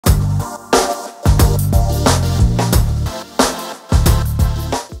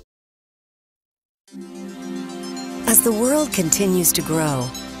As the world continues to grow,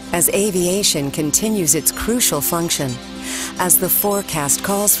 as aviation continues its crucial function, as the forecast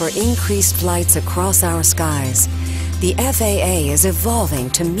calls for increased flights across our skies, the FAA is evolving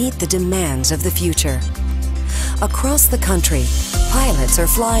to meet the demands of the future. Across the country, pilots are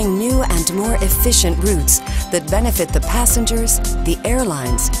flying new and more efficient routes that benefit the passengers, the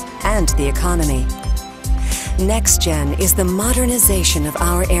airlines, and the economy. NextGen is the modernization of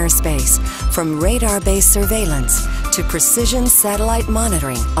our airspace, from radar-based surveillance to precision satellite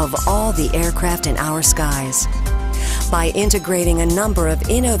monitoring of all the aircraft in our skies. By integrating a number of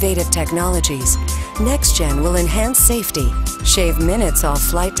innovative technologies, NextGen will enhance safety, shave minutes off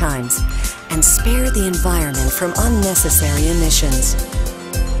flight times, and spare the environment from unnecessary emissions.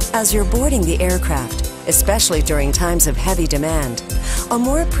 As you're boarding the aircraft, especially during times of heavy demand, a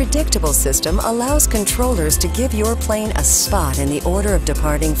more predictable system allows controllers to give your plane a spot in the order of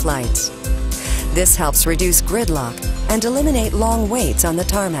departing flights. This helps reduce gridlock and eliminate long waits on the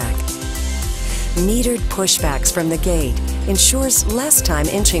tarmac. Metered pushbacks from the gate ensures less time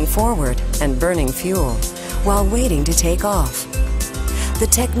inching forward and burning fuel while waiting to take off. The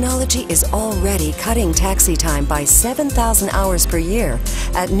technology is already cutting taxi time by 7,000 hours per year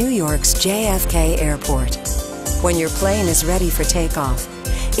at New York's JFK Airport. When your plane is ready for takeoff,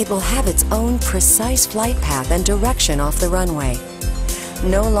 it will have its own precise flight path and direction off the runway.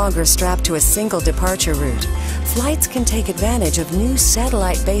 No longer strapped to a single departure route, flights can take advantage of new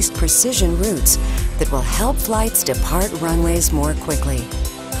satellite-based precision routes that will help flights depart runways more quickly.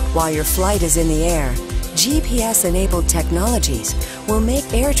 While your flight is in the air, GPS-enabled technologies will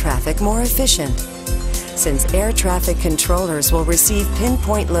make air traffic more efficient. Since air traffic controllers will receive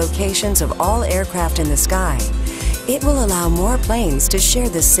pinpoint locations of all aircraft in the sky, it will allow more planes to share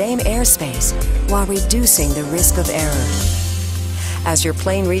the same airspace while reducing the risk of error. As your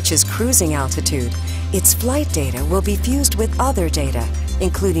plane reaches cruising altitude, its flight data will be fused with other data,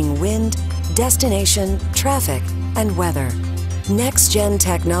 including wind, destination, traffic, and weather. NextGen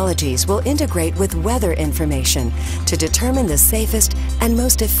technologies will integrate with weather information to determine the safest and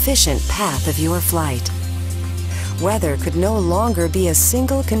most efficient path of your flight. Weather could no longer be a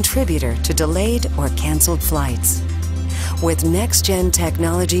single contributor to delayed or canceled flights. With NextGen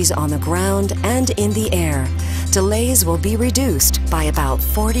technologies on the ground and in the air, delays will be reduced by about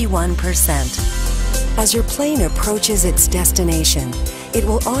 41%. As your plane approaches its destination, it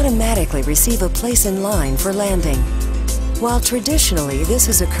will automatically receive a place in line for landing. While traditionally this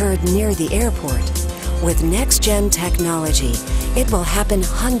has occurred near the airport, with NextGen technology, it will happen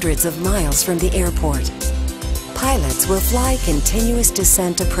hundreds of miles from the airport. Pilots will fly continuous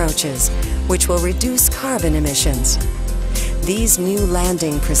descent approaches, which will reduce carbon emissions. These new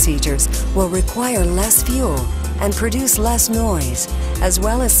landing procedures will require less fuel and produce less noise, as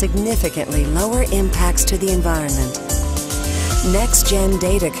well as significantly lower impacts to the environment. NextGen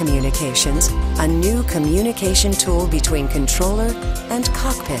Data Communications, a new communication tool between controller and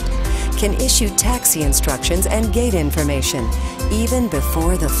cockpit, can issue taxi instructions and gate information even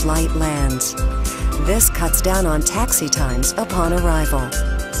before the flight lands. This cuts down on taxi times upon arrival.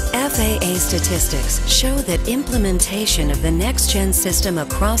 FAA statistics show that implementation of the NextGen system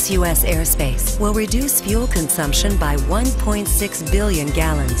across U.S. airspace will reduce fuel consumption by 1.6 billion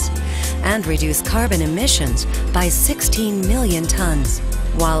gallons and reduce carbon emissions by 16 million tons,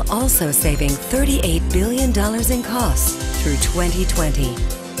 while also saving $38 billion in costs through 2020.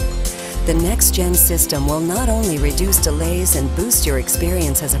 The NextGen system will not only reduce delays and boost your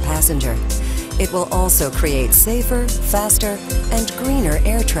experience as a passenger, it will also create safer, faster, and greener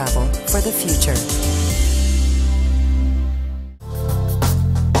air travel for the future.